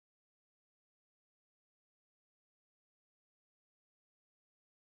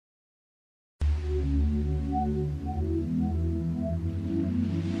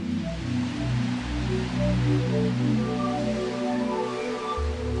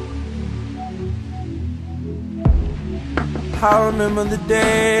I remember the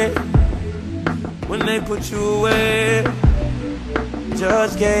day when they put you away.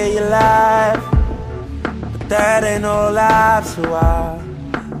 Judge gave you life, but that ain't no life, so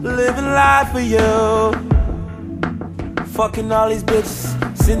I'm living life for you. Fucking all these bitches,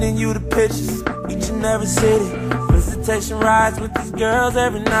 sending you the pictures, each and every city. Visitation rides with these girls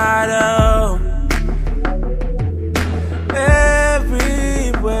every night, oh.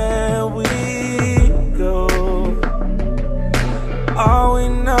 Everywhere we go, all we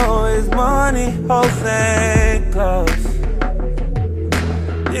know is money, hoes, and clothes.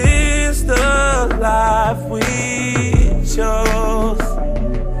 It's the life we chose.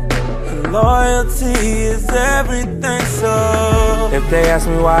 Loyalty is everything, so if they ask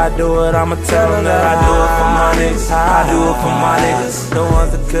me why I do it, I'ma tell them that I do it for my niggas. I do it for my niggas, the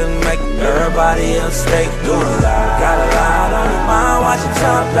ones that couldn't make it. Everybody else stay do it. Got a lot on your mind, watching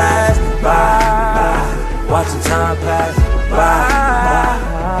time pass by. Watching time pass by.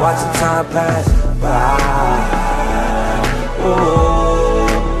 Watching time pass by.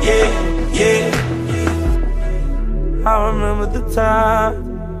 Oh, yeah, yeah. I remember the time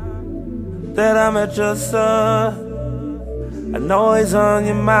that I met your son. I know he's on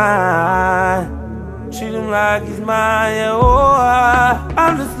your mind. Treat him like he's mine, yeah, oh,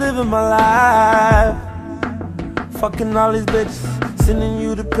 I'm just living my life. Fucking all these bitches, sending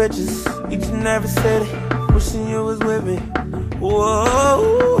you the pictures, each and every city, wishing you was with me.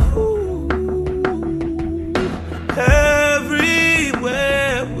 Whoa.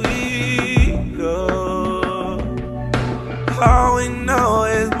 Everywhere we go, all we know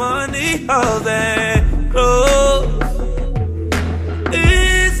is money, hoes, and clothes.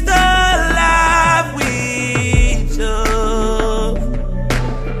 It's the life we chose.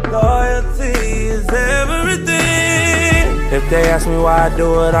 Loyalty is everything. If they ask me why I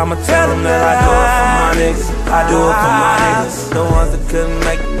do it, I'ma tell them that I do it for my niggas. I do it for my niggas, the ones that couldn't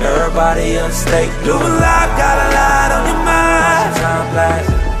make it. Everybody else stay do it. I got a lot on your mind. Watch time pass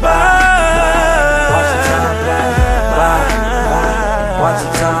by. Watch time pass by. Watch the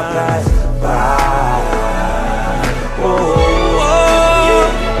time pass by. Oh,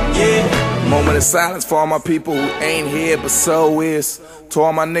 yeah, yeah. Moment of silence for all my people who ain't here but so is. To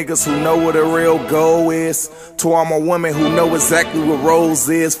all my niggas who know what a real goal is. To all my women who know exactly what rose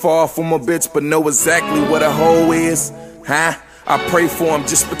is. Far from a bitch but know exactly what a hoe is. Huh? I pray for them,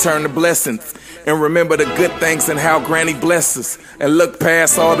 just return the blessings. And remember the good things and how granny blesses us. And look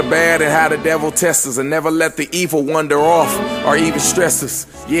past all the bad and how the devil tests us. And never let the evil wander off or even stress us.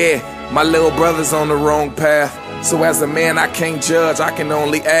 Yeah, my little brother's on the wrong path. So as a man I can't judge, I can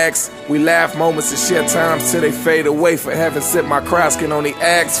only ask. We laugh moments and share times till they fade away. For heaven's sake, my cries can only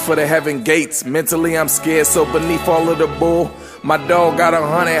ask for the heaven gates. Mentally I'm scared, so beneath all of the bull, my dog got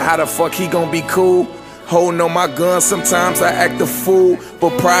 100, how the fuck he gon' be cool? Holding on my gun, sometimes I act a fool.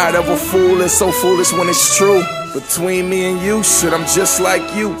 But pride of a fool is so foolish when it's true. Between me and you, shit, I'm just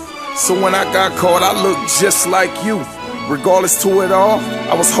like you. So when I got caught, I looked just like you. Regardless to it all,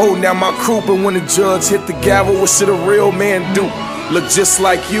 I was holding down my crew. But when the judge hit the gavel, what should a real man do? Look just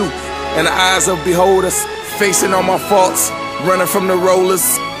like you, in the eyes of beholders, facing all my faults, running from the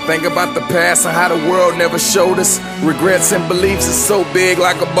rollers. Think about the past and how the world never showed us. Regrets and beliefs is so big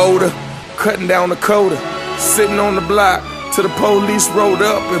like a boulder. Cutting down the coda, sitting on the block, till the police rolled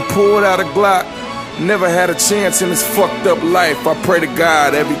up and pulled out a Glock. Never had a chance in this fucked up life. I pray to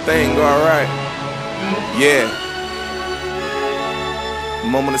God everything alright. Yeah.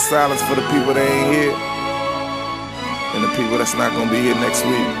 Moment of silence for the people that ain't here, and the people that's not gonna be here next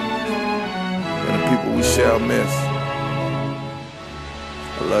week, and the people we shall miss.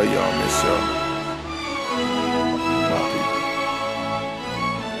 I love y'all, miss y'all. My people.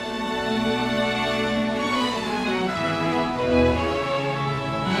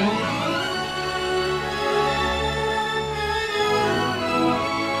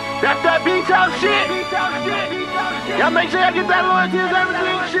 That's that B-Town shit. Y'all make sure y'all get that loyalty is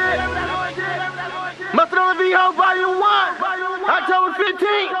everything shit. Mustard on the V-Ho Volume 1, October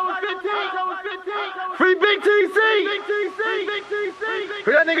 15th. Free Big TC.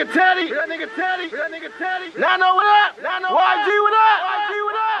 For that nigga Teddy. Now know what up? YG what up?